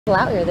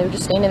Out here, they were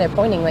just standing there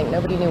pointing like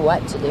nobody knew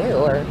what to do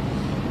or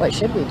what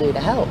should we do to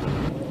help.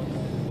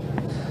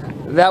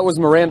 That was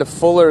Miranda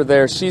Fuller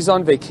there. She's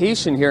on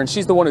vacation here, and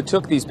she's the one who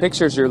took these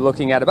pictures you're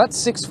looking at. About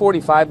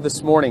 6:45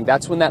 this morning,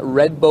 that's when that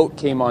red boat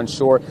came on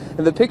shore.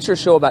 And the pictures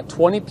show about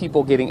 20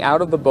 people getting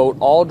out of the boat,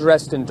 all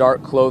dressed in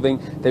dark clothing.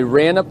 They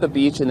ran up the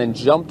beach and then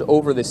jumped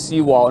over the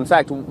seawall. In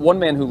fact, one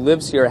man who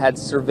lives here had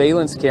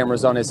surveillance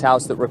cameras on his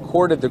house that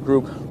recorded the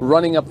group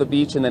running up the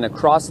beach and then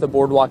across the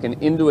boardwalk and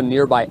into a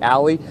nearby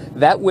alley.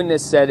 That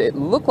witness said it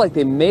looked like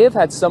they may have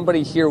had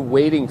somebody here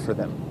waiting for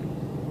them.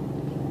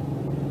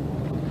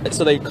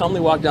 So they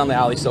calmly walked down the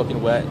alley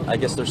soaking wet. I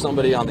guess there's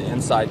somebody on the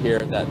inside here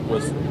that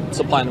was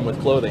supplying them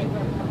with clothing.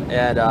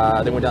 And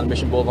they went down to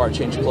Mission Boulevard,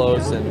 changed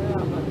clothes, and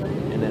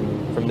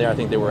then from there I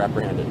think they were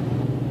apprehended.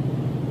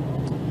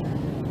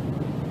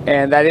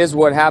 And that is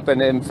what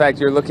happened. In fact,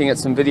 you're looking at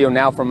some video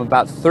now from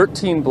about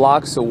 13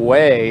 blocks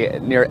away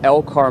near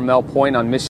El Carmel Point on Mission.